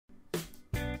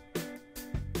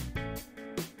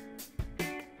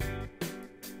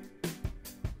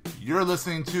You're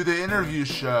listening to The Interview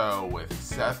Show with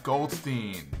Seth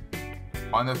Goldstein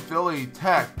on the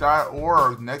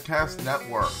PhillyTech.org Netcast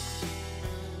Network.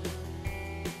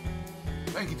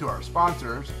 Thank you to our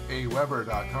sponsors,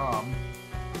 aweber.com,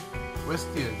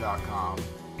 wistia.com,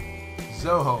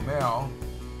 Zoho Mail,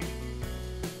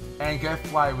 and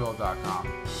getflywheel.com.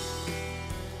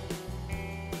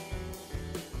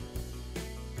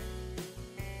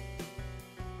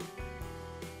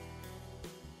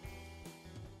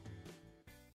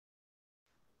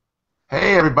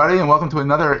 Hey everybody, and welcome to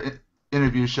another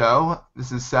interview show.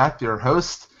 This is Seth, your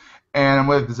host, and I'm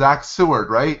with Zack Seward,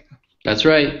 right? That's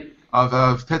right.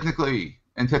 Of Technically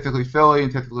Philly, and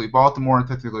Technically Baltimore, and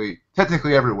Technically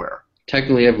everywhere.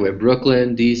 Technically everywhere.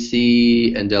 Brooklyn,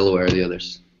 D.C., and Delaware are the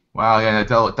others. Wow, yeah,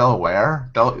 Delaware?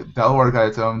 Delaware got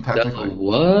its own technically.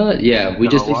 What? Yeah, we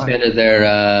just expanded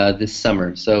there this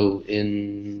summer. So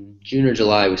in June or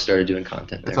July, we started doing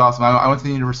content there. It's awesome. I went to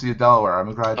the University of Delaware. I'm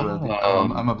a graduate.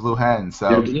 I'm a blue hen. So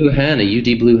you're a blue hen, a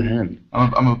UD blue hen.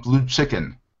 I'm a blue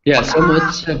chicken. Yeah, so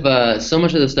much of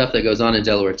the stuff that goes on in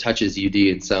Delaware touches UD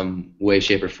in some way,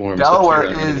 shape, or form. Delaware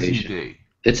is UD.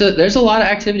 There's a lot of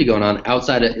activity going on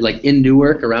outside of, like, in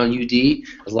Newark around UD. There's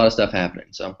a lot of stuff happening.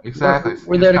 So exactly.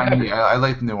 We're there to cover. I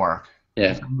like Newark.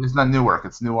 Yeah. It's not Newark.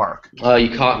 It's Newark. Oh,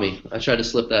 you caught me. I tried to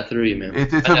slip that through you, man.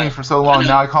 It took me for so long.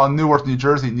 Now I call Newark, New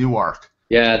Jersey, Newark.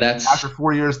 Yeah, that's. After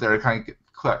 4 years there, it kind of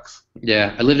clicks.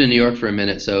 Yeah, I lived in New York for a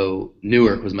minute, so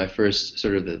Newark was my first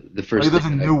sort of the first. Oh, you lived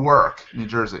in Newark, New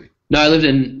Jersey. No, I lived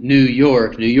in New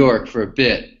York for a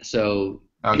bit. So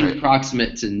being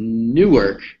proximate to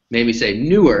Newark made me say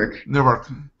Newark. Newark,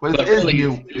 but it is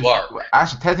really Newark.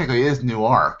 Actually, technically, it is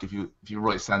Newark if you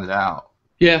really send it out.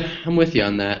 Yeah, I'm with you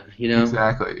on that. You know.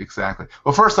 Exactly.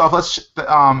 Well, first off,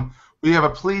 we have a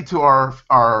plea to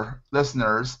our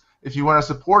listeners. If you want to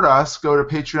support us, go to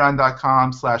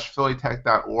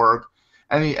patreon.com/PhillyTech.org.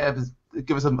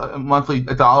 Give us a monthly,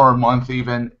 $1 a month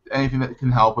even. Anything that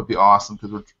can help would be awesome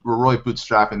because we're really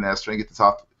bootstrapping this, trying to get this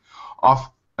off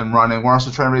and running. We're also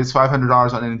trying to raise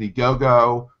 $500 on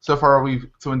Indiegogo. So far,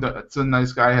 some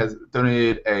nice guy has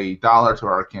donated $1 to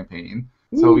our campaign.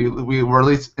 So we're at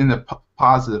least in the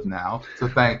positive now. So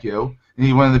thank you. And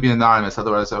he wanted to be anonymous,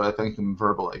 otherwise I would thank him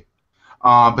verbally.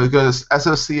 But go to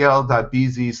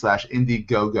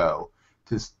socl.bz/Indiegogo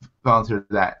to volunteer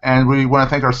that. And we want to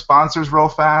thank our sponsors real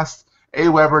fast.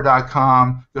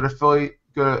 aweber.com. Go to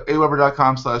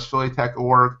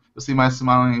aweber.com/PhillyTech.org. You'll see my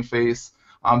smiling face.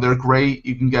 They're great.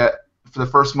 You can get, for the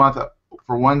first month,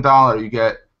 for $1, you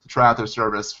get to try out their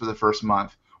service for the first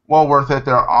month. Well worth it.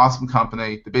 They're an awesome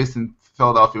company. They're based in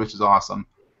Philadelphia, which is awesome.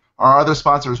 Our other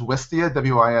sponsor is Wistia,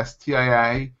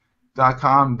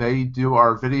 WHYY.com. They do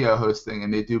our video hosting,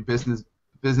 and they do business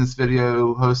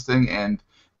video hosting and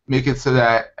make it so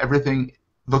that everything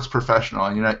looks professional,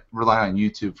 and you're not relying on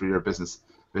YouTube for your business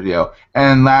video.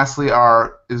 And lastly,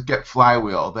 is Get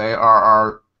Flywheel. They are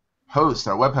our hosts,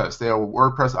 our web hosts. They are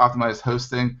WordPress optimized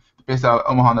hosting based out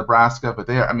of Omaha, Nebraska. But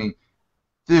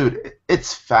dude,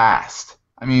 it's fast.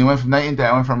 I mean, it went from night and day.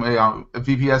 I went from a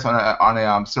VPS on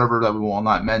a server that we will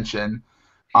not mention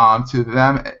to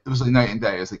them. It was like night and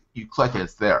day. It was like you click it,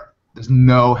 it's there. There's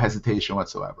no hesitation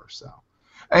whatsoever. So,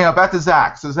 anyhow, back to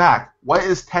Zack. So, Zack, what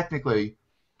is Technically,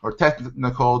 or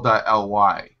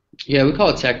technical.ly? Yeah, we call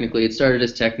it Technically. It started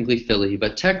as Technically Philly,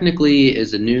 but Technically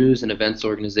is a news and events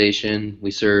organization.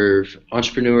 We serve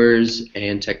entrepreneurs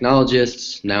and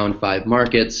technologists now in 5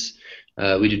 markets.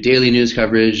 We do daily news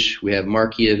coverage. We have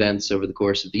marquee events over the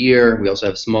course of the year. We also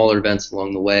have smaller events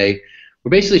along the way. We're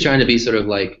basically trying to be sort of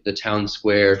like the town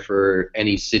square for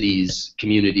any city's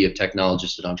community of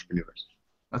technologists and entrepreneurs.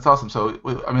 That's awesome. So,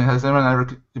 I mean, has anyone ever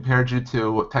compared you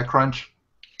to TechCrunch?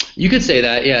 You could say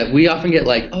that, yeah. We often get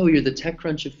like, oh, you're the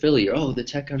TechCrunch of Philly, or oh, the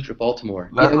TechCrunch of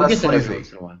Baltimore. We get that every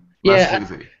once in a while. Yeah,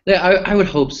 I would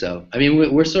hope so. I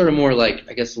mean, we're sort of more like,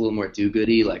 I guess, a little more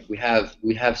do-goody. Like we have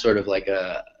sort of like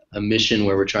a mission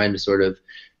where we're trying to sort of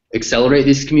accelerate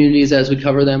these communities as we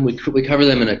cover them. We cover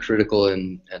them in a critical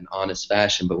and honest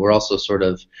fashion, but we're also sort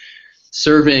of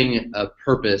serving a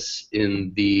purpose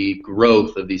in the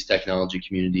growth of these technology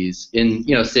communities in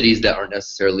cities that aren't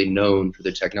necessarily known for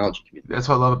their technology community. That's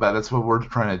what I love about it. That's what we're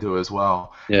trying to do as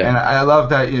well. Yeah. And I love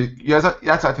that you guys.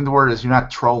 That's, I think the word is, you're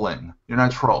not trolling. You're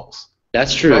not trolls.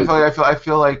 That's true. I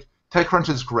feel like TechCrunch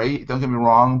is great. Don't get me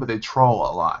wrong, but they troll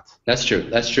a lot. That's true.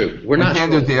 We're not.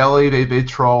 Pando Daily, they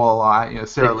troll a lot.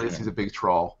 Sarah Lacy's a big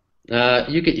troll.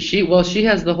 She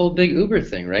has the whole big Uber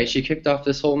thing, right? She kicked off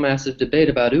this whole massive debate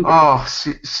about Uber. Oh,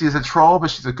 she's a troll,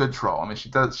 but she's a good troll. I mean, she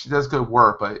does good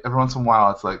work, but every once in a while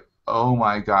it's like, oh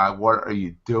my God, what are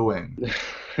you doing?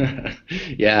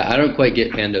 Yeah, I don't quite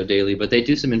get Pando daily, but they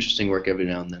do some interesting work every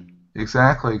now and then.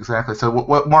 Exactly, exactly. So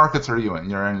what markets are you in?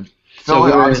 You're in So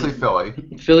Philly, we're obviously in Philly.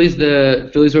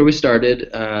 Philly's where we started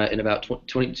in about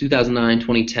 2009,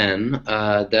 2010.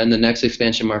 Then the next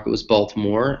expansion market was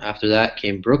Baltimore. After that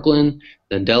came Brooklyn,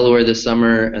 then Delaware this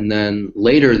summer, and then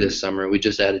later this summer we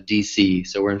just added DC.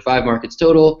 So we're in 5 markets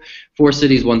total, 4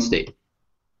 cities, 1 state.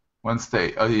 One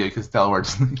state. Oh yeah, because Delaware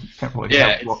you can't really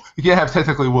Yeah, have. Well, you can't have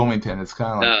technically Wilmington. It's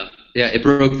kind of like. yeah, it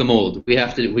broke the mold. We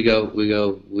have to. We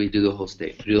do the whole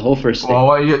state. We do the whole first state.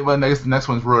 Well, the next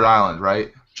one's Rhode Island,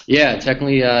 right? Yeah,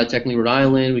 technically Rhode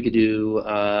Island. We could do.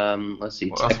 Let's see.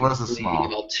 What else is Technically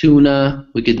small? Altoona.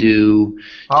 We could do.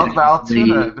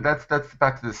 Altoona, but that's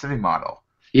back to the city model.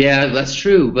 Yeah, that's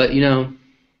true. But I don't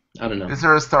know. Is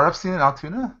there a startup scene in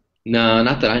Altoona? No,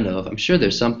 not that I know of. I'm sure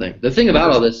there's something. The thing about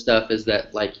all this stuff is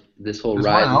that like this whole There's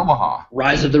one in Omaha.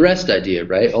 rise of the rest idea,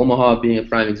 right? Omaha being a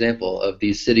prime example of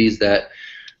these cities that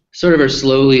sort of are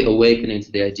slowly awakening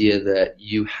to the idea that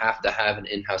you have to have an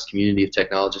in-house community of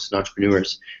technologists and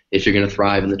entrepreneurs if you're going to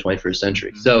thrive in the 21st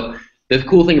century. So the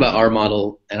cool thing about our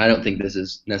model, and I don't think this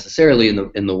is necessarily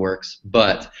in the works,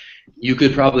 but you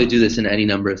could probably do this in any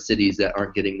number of cities that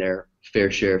aren't getting their fair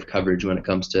share of coverage when it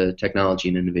comes to technology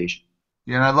and innovation.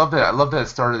 Yeah, and I love that. I love that it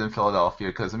started in Philadelphia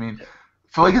because I mean,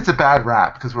 Philly gets a bad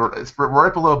rap because we're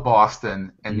right below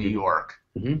Boston and New York,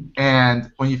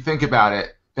 and when you think about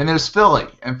it, then there's Philly,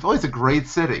 and Philly's a great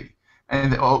city,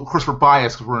 and of course we're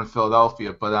biased because we're in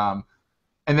Philadelphia, but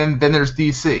and then there's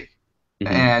DC,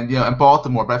 and and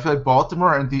Baltimore, but I feel like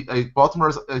Baltimore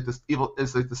is like this evil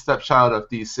is like the stepchild of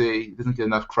DC. It doesn't get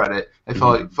enough credit. I feel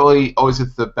like Philly always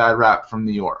gets the bad rap from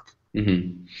New York.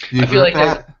 I feel like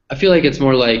I feel like it's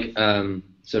more like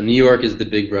so New York is the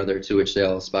big brother to which they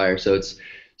all aspire.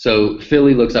 So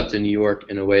Philly looks up to New York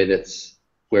in a way that's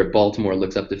where Baltimore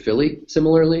looks up to Philly.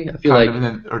 Similarly, I feel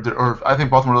or I think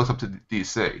Baltimore looks up to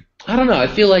DC. I don't know. I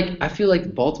feel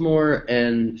like Baltimore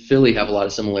and Philly have a lot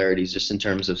of similarities just in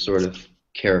terms of sort of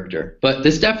character. But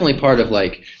this is definitely part of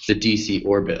like the DC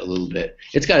orbit a little bit.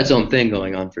 It's got its own thing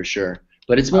going on for sure.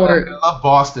 But it's more. I love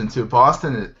Boston too.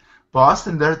 Boston,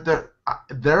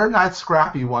 they're not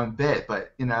scrappy one bit,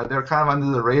 but they're kind of under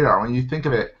the radar. When you think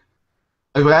of it,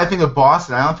 like when I think of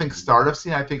Boston, I don't think startup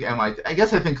scene. I think MIT. I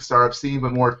guess I think startup scene,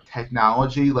 but more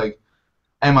technology, like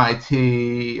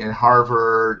MIT and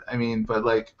Harvard. I mean, but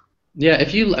like. Yeah,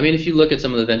 if you look at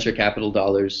some of the venture capital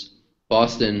dollars,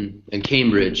 Boston and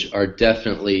Cambridge are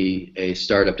definitely a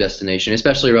startup destination,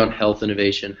 especially around health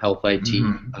innovation, health IT,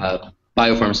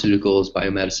 biopharmaceuticals,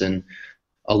 biomedicine.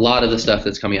 A lot of the stuff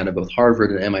that's coming out of both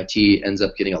Harvard and MIT ends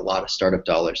up getting a lot of startup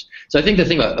dollars. So I think the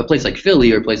thing about a place like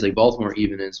Philly or a place like Baltimore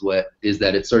even is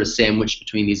that it's sort of sandwiched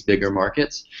between these bigger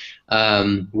markets,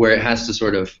 where it has to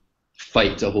sort of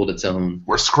fight to hold its own.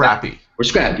 We're scrappy. We're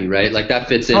scrappy, right? Like that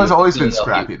fits in. It's always been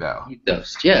scrappy though.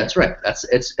 Yeah, that's right.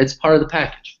 It's part of the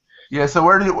package. Yeah. So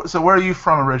where are you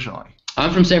from originally?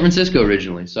 I'm from San Francisco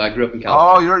originally, so I grew up in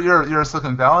California. Oh, you're a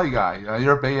Silicon Valley guy.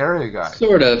 You're a Bay Area guy.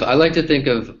 Sort of. I like to think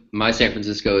of my San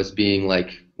Francisco as being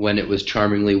like when it was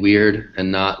charmingly weird and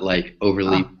not like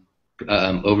overly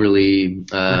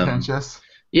pretentious.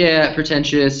 Yeah,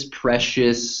 pretentious,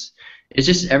 precious. It's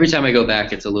just every time I go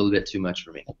back, it's a little bit too much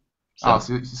for me. So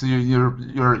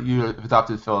you've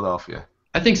adopted Philadelphia.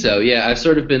 I think so. Yeah, I've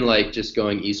sort of been like just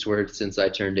going eastward since I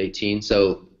turned 18.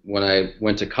 So when I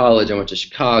went to college, I went to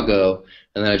Chicago,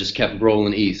 and then I just kept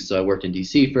rolling east. So I worked in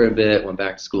D.C. for a bit, went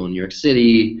back to school in New York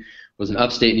City, was in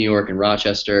upstate New York and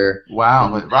Rochester.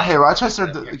 Wow. Hey,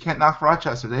 Rochester, you can't knock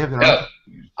Rochester. They have their own.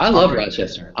 I love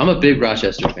Rochester. I'm a big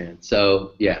Rochester fan.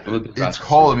 So, yeah, I'm a big Rochester It's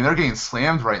cold. I mean, they're getting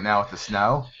slammed right now with the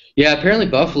snow. Yeah, apparently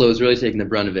Buffalo is really taking the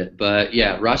brunt of it. But,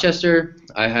 yeah, Rochester,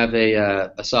 I have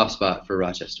a soft spot for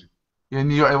Rochester. Yeah,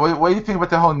 New York. What do you think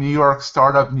about the whole New York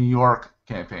Startup New York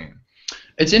campaign?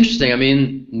 It's interesting. I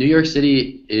mean, New York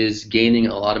City is gaining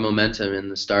a lot of momentum in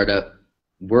the startup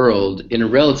world in a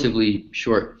relatively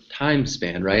short time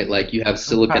span, right? Like you have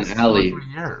Silicon Valley. 2 or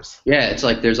 3 years. Yeah, it's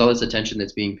like there's all this attention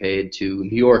that's being paid to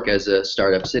New York as a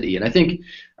startup city, and I think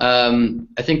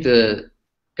the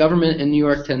government in New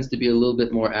York tends to be a little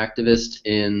bit more activist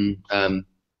in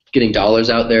getting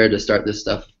dollars out there to start this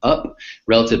stuff up,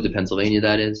 relative to Pennsylvania,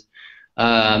 that is.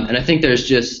 And I think there's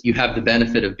just, you have the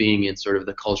benefit of being in sort of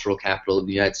the cultural capital of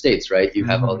the United States, right? You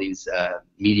have all these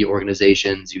media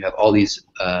organizations, you have all these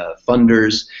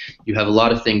funders, you have a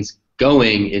lot of things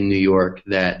going in New York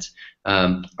that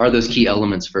are those key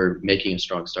elements for making a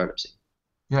strong startup scene.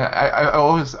 Yeah, I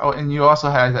always, and you also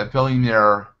had that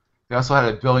billionaire, they also had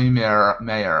a billionaire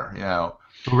mayor,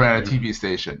 who ran a TV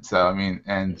station. So, I mean,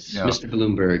 and, Mr.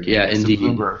 Bloomberg, yeah, Mr. indeed.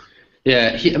 Bloomberg.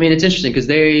 Yeah, I mean it's interesting because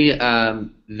they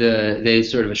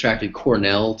sort of attracted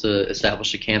Cornell to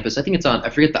establish a campus. I think it's on, I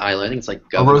forget the island. I think it's like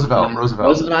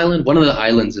Roosevelt Island. One of the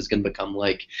islands is going to become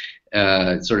like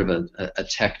sort of a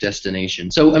tech destination.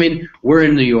 So I mean, we're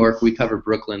in New York. We cover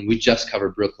Brooklyn. We just cover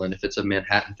Brooklyn. If it's a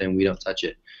Manhattan thing, we don't touch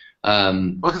it.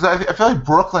 Well, because I feel like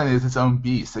Brooklyn is its own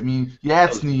beast. I mean, yeah,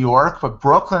 it's New York, but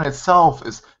Brooklyn itself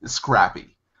is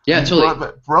scrappy. Yeah, totally.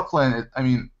 But Brooklyn, I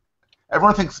mean,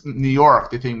 everyone thinks New York,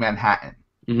 they think Manhattan.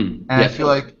 Mm-hmm. And I feel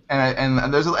like,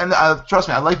 trust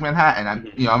me, I like Manhattan.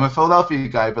 I'm a Philadelphia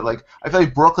guy, but like I feel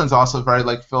like Brooklyn's also very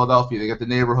like Philadelphia. They got the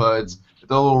neighborhoods,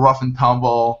 they're a little rough and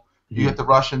tumble. You get the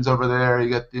Russians over there, you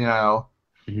get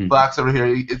blacks over here.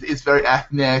 It's very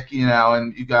ethnic,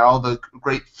 and you got all the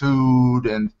great food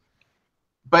and.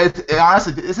 But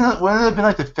honestly, wouldn't it have been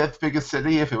like the 5th biggest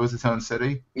city if it was its own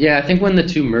city? Yeah, I think when the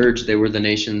two merged, they were the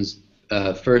nation's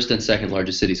first and second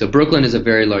largest city. So Brooklyn is a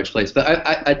very large place. But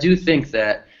I do think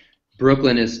that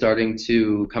Brooklyn is starting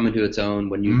to come into its own.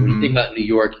 When you think about New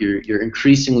York, you're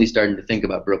increasingly starting to think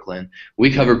about Brooklyn.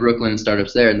 We cover Brooklyn and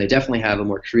startups there, and they definitely have a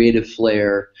more creative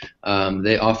flair.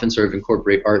 They often sort of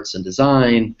incorporate arts and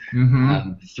design,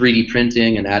 3D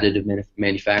printing and additive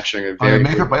manufacturing are very.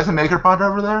 Isn't MakerBot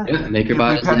over there? Yeah,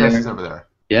 MakerBot is over there.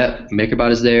 Yeah,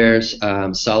 MakerBot is there.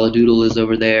 Solidoodle is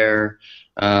over there.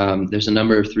 There's a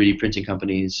number of 3D printing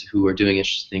companies who are doing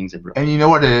interesting things in Brooklyn. And you know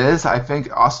what it is? I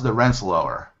think also the rent's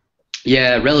lower.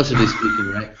 Yeah, relatively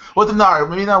speaking, right? Well,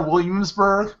 maybe not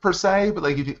Williamsburg per se, but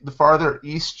like the farther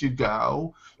east you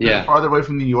go, the farther away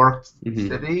from New York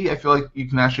City, I feel like you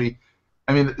can actually.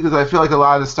 I mean, because I feel like I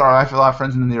have a lot of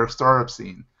friends in the New York startup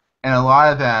scene, and a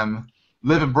lot of them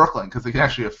live in Brooklyn because they can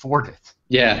actually afford it.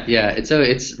 Yeah.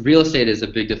 It's real estate is a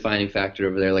big defining factor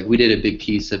over there. Like we did a big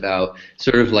piece about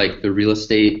sort of like the real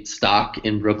estate stock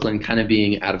in Brooklyn kind of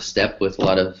being out of step with a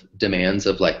lot of demands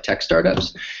of like tech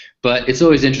startups. But it's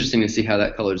always interesting to see how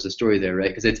that colors the story there, right?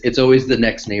 Because it's always the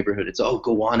next neighborhood. It's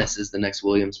Gowanus is the next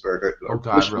Williamsburg. Or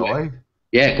God, really?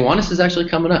 Yeah, Gowanus is actually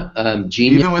coming up.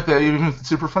 Genius. Even with the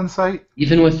Superfund site?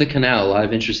 Even with the canal, a lot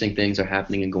of interesting things are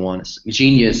happening in Gowanus.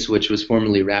 Genius, which was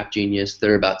formerly Rap Genius,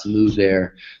 they're about to move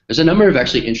there. There's a number of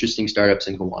actually interesting startups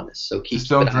in Gowanus. So just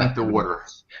don't drink the water.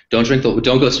 Don't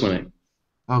go swimming.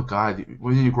 Oh God,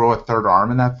 wouldn't you grow a third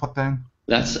arm in that thing?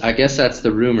 I guess that's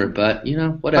the rumor, but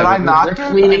whatever. But I knock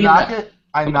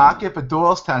it, but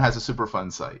Doylestown has a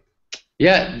Superfund site.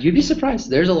 Yeah, you'd be surprised.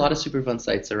 There's a lot of Superfund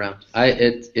sites around.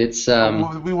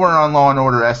 We weren't on Law and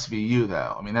Order SVU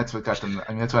though. I mean, that's what got them.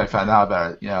 I mean, that's what I found out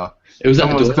about it. It was that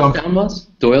Doylestown was?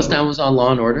 Doylestown was on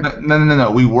Law and Order?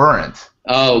 No, we weren't.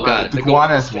 Oh, God. The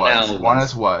Gowanus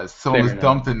was. Someone was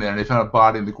dumped in there, and they found a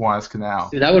body in the Gowanus Canal.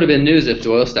 Dude, that would have been news if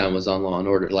Doylestown was on Law and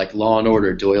Order. Like, Law and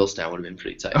Order, Doylestown would have been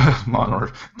pretty tight. Law and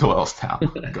Order,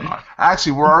 Doylestown. God.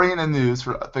 Actually, we're already in the news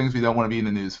for things we don't want to be in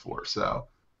the news for, so.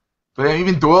 But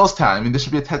even Doylestown, I mean, this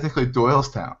should be technically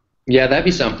Doylestown. Yeah, that'd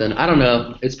be something. I don't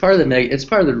know. It's part of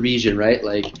the region, right?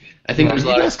 Like, I think there's a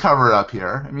lot. You guys cover it up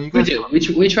here. I mean, you guys we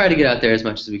do. We try to get out there as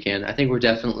much as we can. I think we're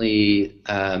definitely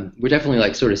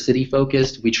like sort of city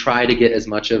focused. We try to get as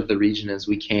much of the region as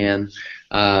we can.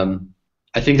 I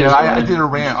think there's. I did a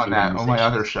rant on that on my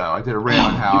other show. I did a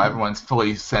rant on how everyone's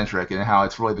Philly centric and how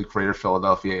it's really the greater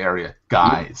Philadelphia area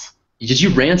guys. Did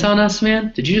you rant on us,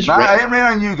 man? Did you just? I didn't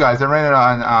rant on you guys. I ranted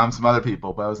on some other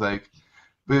people, but I was like.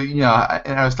 But and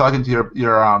I was talking to your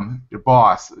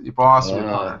boss. Your boss.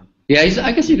 Yeah,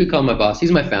 I guess you could call him my boss.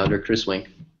 He's my founder, Chris Wink.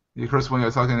 Yeah, Chris Wink. I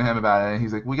was talking to him about it, and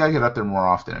he's like, "We gotta get up there more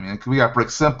often. I mean, we got Brick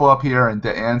Simple up here and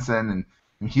Anson,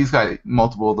 and he's got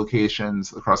multiple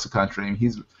locations across the country. And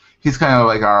he's kind of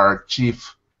like our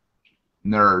chief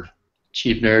nerd."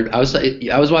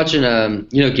 I was watching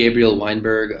Gabriel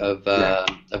Weinberg of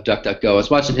DuckDuckGo. I was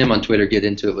watching him on Twitter get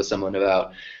into it with someone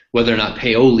about whether or not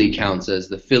Paoli counts as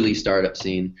the Philly startup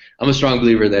scene. I'm a strong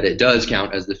believer that it does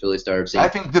count as the Philly startup scene. I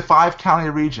think the 5-county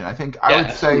region. I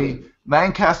would say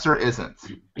Lancaster isn't.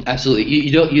 Absolutely.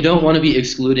 You don't want to be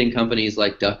excluding companies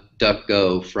like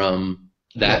DuckDuckGo from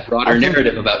that broader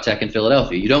narrative about tech in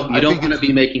Philadelphia. You don't want to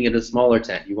be making it a smaller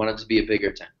tent. You want it to be a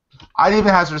bigger tent. I'd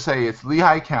even hazard to say it's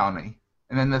Lehigh County,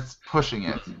 and then that's pushing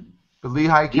it. But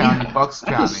Lehigh County, Bucks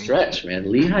County. That's a stretch,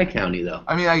 man. Lehigh County, though.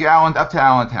 I mean, like up to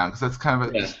Allentown, because that's kind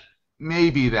of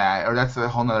maybe that, or that's a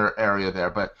whole other area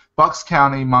there. But Bucks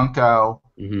County, Munco,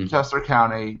 Chester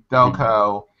County,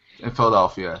 Delco, and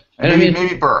Philadelphia, and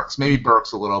maybe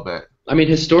Berks a little bit. I mean,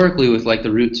 historically, with like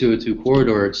the Route 202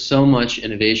 corridor, so much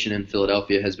innovation in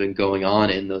Philadelphia has been going on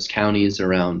in those counties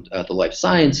around the life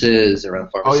sciences,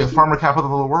 around pharmaceutical. Oh yeah, farmer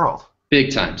capital of the world.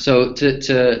 Big time. So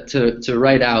to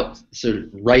write out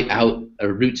a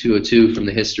Route 202 from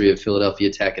the history of Philadelphia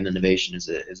tech and innovation is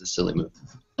a silly move.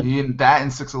 That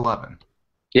and 611.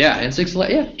 Yeah, and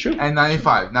 611. Yeah, true. And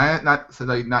 95.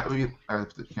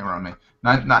 Camera on me.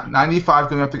 95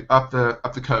 going up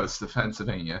the coast of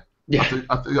Pennsylvania. Yeah.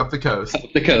 Up the coast.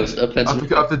 Up the coast of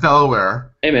Pennsylvania. Up to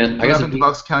Delaware. Hey man, I guess into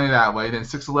Bucks County that way. Then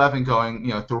 611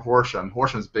 going through Horsham.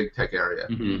 Horsham's a big tech area.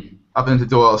 Mm-hmm. Up into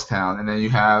Doylestown, and then you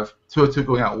have 202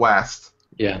 going out west.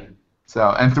 Yeah.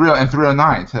 So and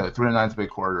 309 too. 309 is a big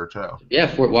corridor too. Yeah,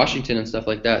 Fort Washington and stuff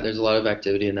like that. There's a lot of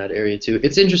activity in that area too.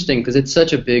 It's interesting because it's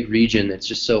such a big region. It's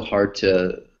just so hard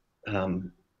to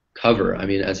cover. I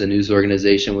mean, as a news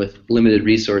organization with limited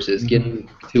resources, getting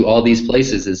to all these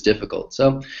places is difficult.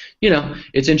 So,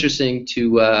 it's interesting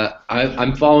to.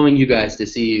 I'm following you guys to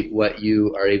see what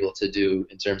you are able to do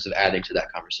in terms of adding to that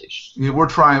conversation. Yeah, we're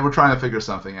trying to figure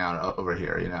something out over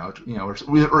here.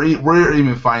 We're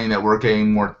even finding that we're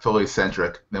getting more Philly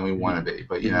centric than we want to be.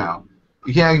 But you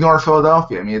can't ignore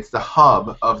Philadelphia. I mean, it's the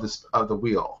hub of the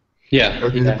wheel. Yeah.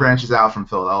 Everything that branches out from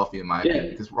Philadelphia, in my opinion,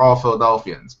 because we're all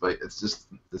Philadelphians, but it's just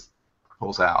this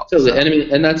pulls out.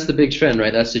 And that's the big trend,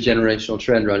 right? That's the generational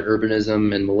trend around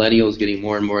urbanism and millennials getting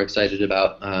more and more excited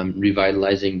about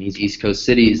revitalizing these East Coast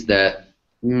cities that,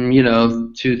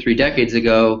 2-3 decades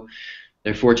ago,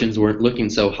 their fortunes weren't looking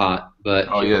so hot. But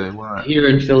they weren't. Here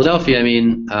in Philadelphia, I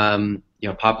mean,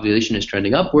 population is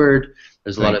trending upward.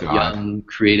 There's a lot of young,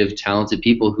 creative, talented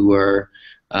people who are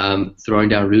throwing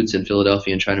down roots in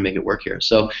Philadelphia and trying to make it work here.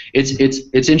 So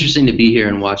it's interesting to be here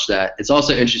and watch that. It's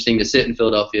also interesting to sit in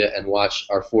Philadelphia and watch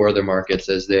our 4 other markets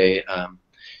as they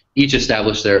each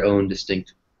establish their own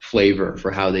distinct flavor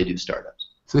for how they do startups.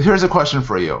 So here's a question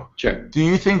for you. Sure. Do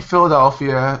you think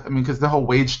Philadelphia, because the whole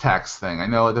wage tax thing, I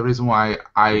know the reason why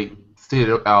I stayed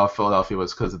out of Philadelphia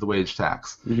was because of the wage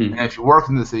tax. Mm-hmm. And if you work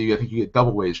in the city, I think you get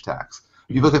double wage tax.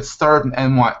 You look at startup in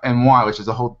NY, which is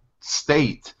a whole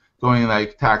state, going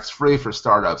tax-free for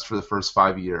startups for the first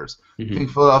 5 years. Mm-hmm. You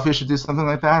think Philadelphia should do something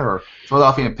like that, or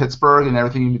Philadelphia and Pittsburgh and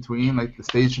everything in between, like the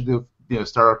state should do,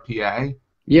 startup PA?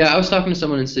 Yeah, I was talking to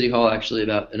someone in City Hall actually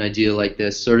about an idea like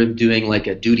this, sort of doing like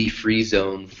a duty-free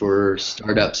zone for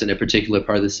startups in a particular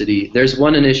part of the city. There's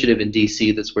one initiative in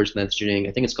D.C. that's worth mentioning.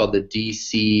 I think it's called the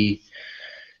D.C.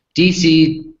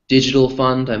 Digital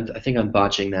Fund. I think I'm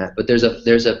botching that, but there's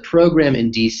a program in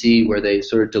D.C. where they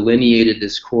sort of delineated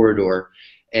this corridor.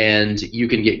 And you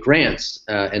can get grants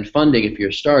and funding if you're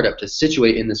a startup to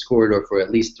situate in this corridor for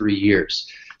at least 3 years.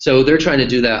 So they're trying to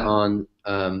do that on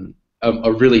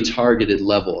a really targeted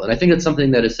level. And I think that's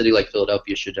something that a city like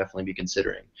Philadelphia should definitely be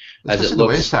considering. Especially the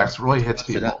wage tax really hits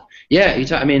people. Yeah, it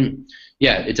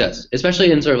does.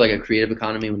 Especially in sort of like a creative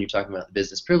economy when you're talking about the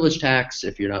business privilege tax.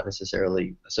 If you're not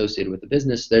necessarily associated with the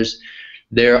business,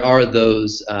 there are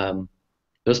those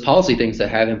policy things that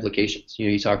have implications.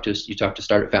 You talk to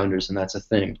startup founders, and that's a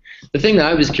thing. The thing that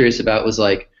I was curious about was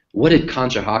what did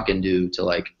Conshohocken do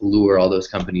to lure all those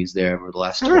companies there over the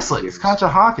last 20 years? Seriously, it's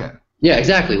Conshohocken. Yeah,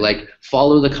 exactly.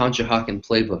 Follow the Conshohocken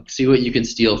playbook. See what you can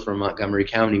steal from Montgomery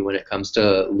County when it comes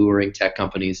to luring tech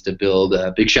companies to build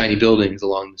big shiny buildings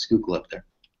along the Schuylkill up there.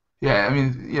 Yeah,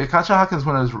 Conshohocken's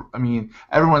one of those.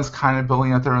 Everyone's kind of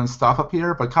building out their own stuff up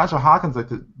here, but Conshohocken's like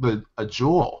a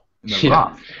jewel in the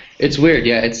rough. It's weird.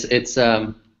 Yeah, I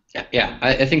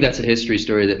think that's a history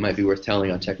story that might be worth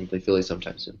telling on Technically Philly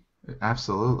sometime soon.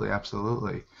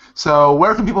 Absolutely. So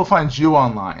where can people find you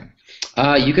online?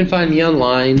 You can find me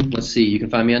online. Let's see. You can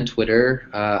find me on Twitter.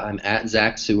 I'm at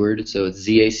Zack Seward, so it's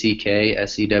ZackSeward.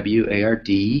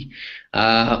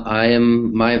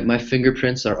 My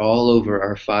fingerprints are all over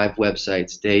our 5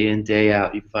 websites, day in, day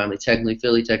out. You can find me Technically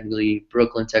Philly, Technically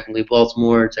Brooklyn, Technically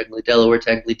Baltimore, Technically Delaware,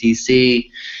 Technically DC.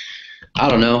 I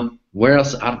don't know. Where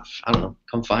else? I don't know.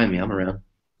 Come find me. I'm around.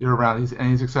 You're around,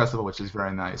 and he's accessible, which is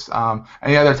very nice.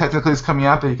 Any other Technicallys coming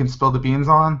out that you can spill the beans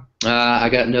on? I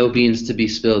got no beans to be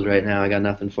spilled right now. I got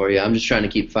nothing for you. I'm just trying to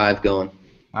keep 5 going.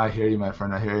 I hear you, my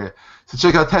friend. I hear you. So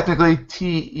check out Technically,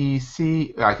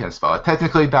 I can't spell it.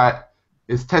 Technical.ly.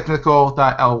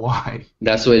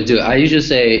 That's the way to do it. I usually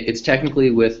say it's technically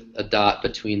with a dot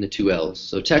between the 2 L's.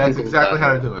 So technical. That's exactly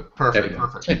how to do it. Perfect.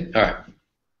 All right.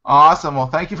 Awesome. Well,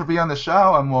 thank you for being on the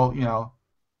show, and we'll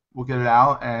get it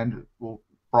out and we'll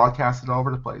broadcast it all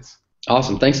over the place.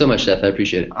 Awesome. Thanks so much, Seth. I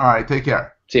appreciate it. All right. Take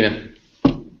care. See you, man.